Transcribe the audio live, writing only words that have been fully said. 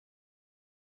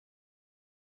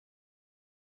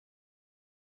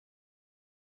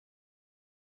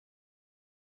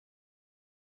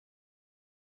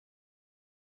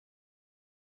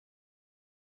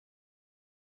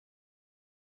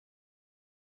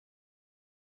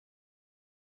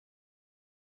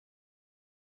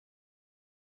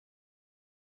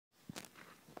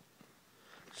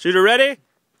Shooter ready?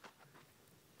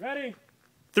 Ready.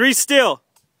 3 still.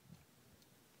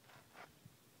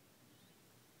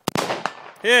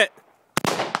 Hit.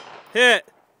 Hit.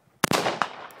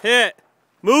 Hit.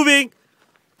 Moving.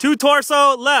 2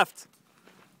 torso left.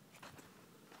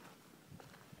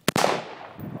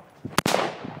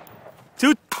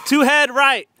 2 head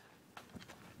right.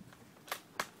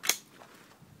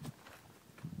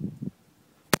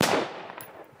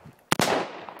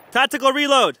 Tactical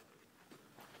reload.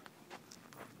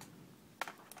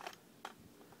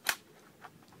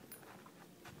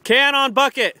 Can on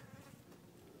bucket.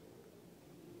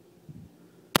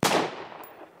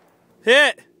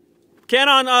 Hit. Can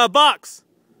on box.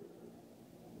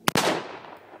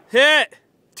 Hit.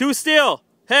 2 steel.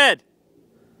 Head.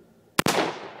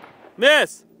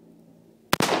 Miss.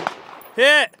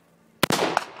 Hit.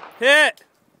 Hit.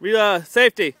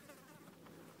 Safety.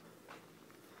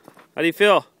 How do you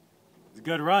feel? It's a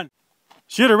good run.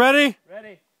 Shooter ready?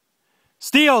 Ready.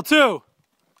 Steal 2.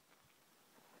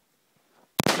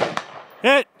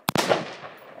 Hit.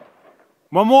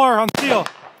 1 more on steal.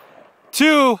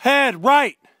 2 head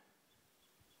right.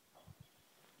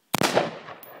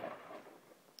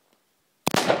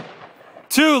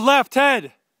 2 left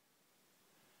head.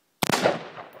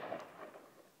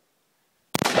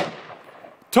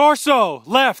 Torso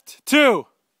left 2.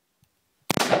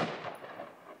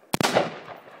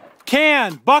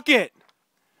 Can bucket.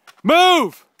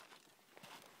 Move.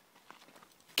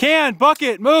 Can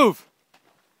bucket move.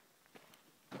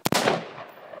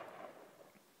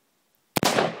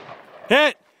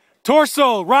 Hit.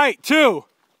 Torso right 2.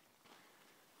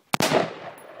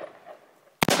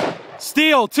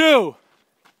 Steal 2.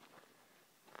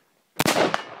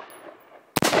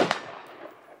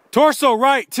 Torso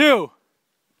right 2.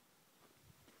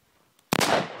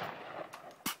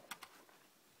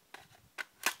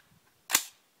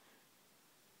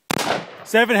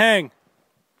 Seven hang.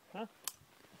 Huh?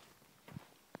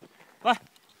 What?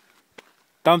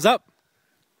 Thumbs up.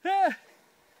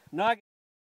 Knock.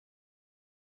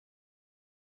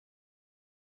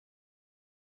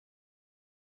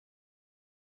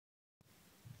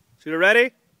 Shooter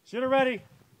ready? Shooter ready.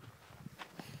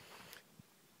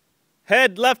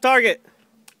 Head left target.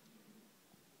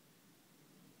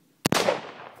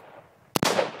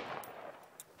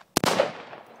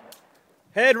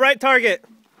 Head right target.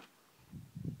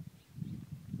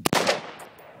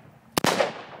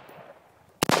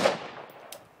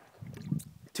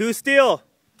 Two steel.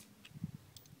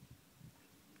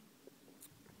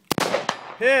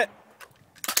 Hit.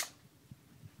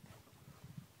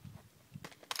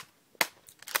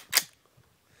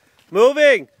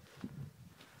 Moving.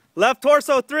 Left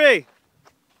torso 3.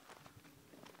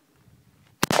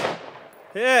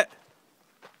 Hit.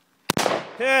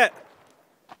 Hit.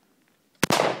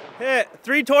 Hit.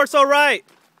 3 torso right.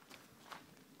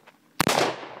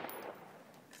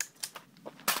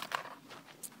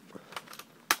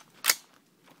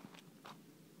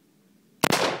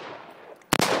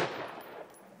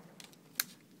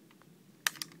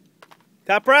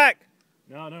 Top rack.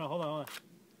 No, hold on.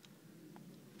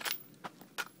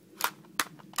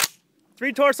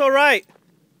 3 torso right.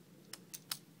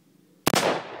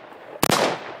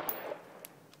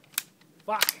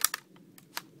 Fuck.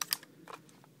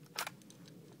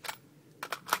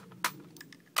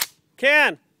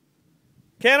 Can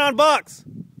on box.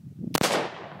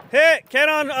 Hit. Can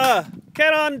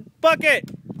on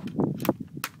bucket.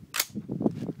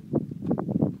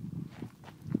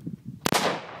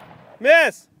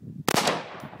 Miss.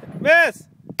 Miss.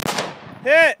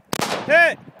 Hit.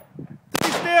 Hit.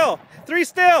 3 still. 3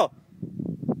 still.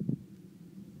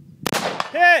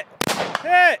 Hit.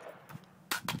 Hit.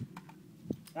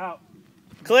 Out.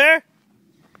 Clear?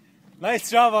 Nice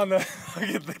job on the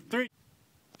 3.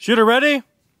 Shooter ready?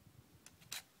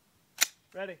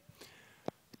 Ready.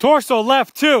 Torso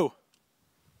left 2.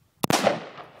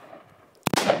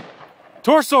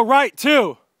 Torso right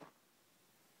 2.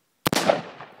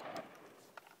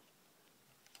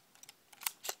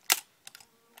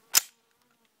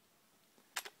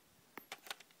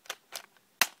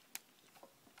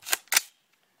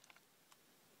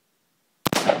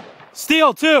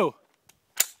 Steal 2.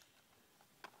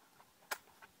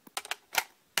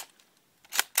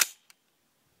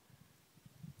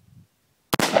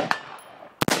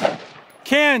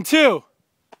 Can 2.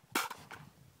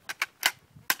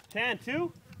 Can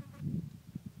 2?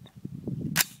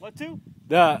 What 2?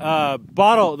 The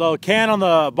bottle, the can on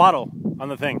the bottle on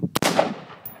the thing.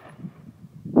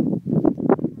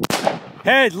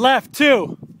 Head left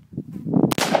 2.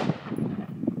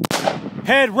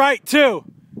 Head right 2.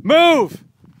 Move.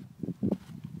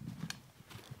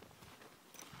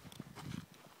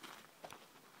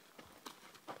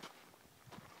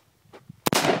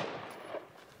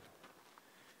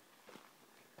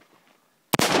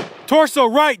 Torso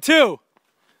right 2.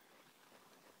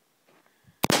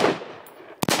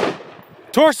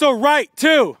 Torso right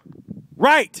 2.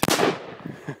 Right.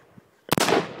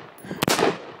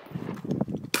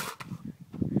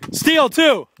 Steel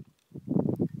 2.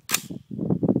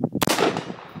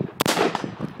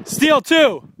 Steel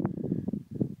 2.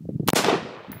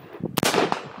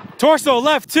 Torso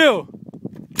left 2.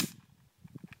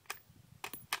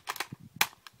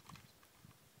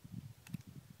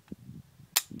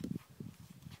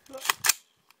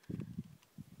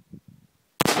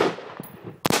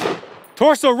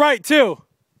 Torso right 2.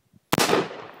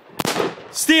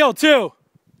 Steel 2.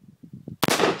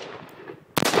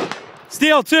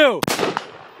 Steel 2.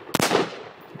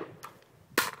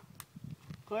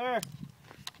 Clear.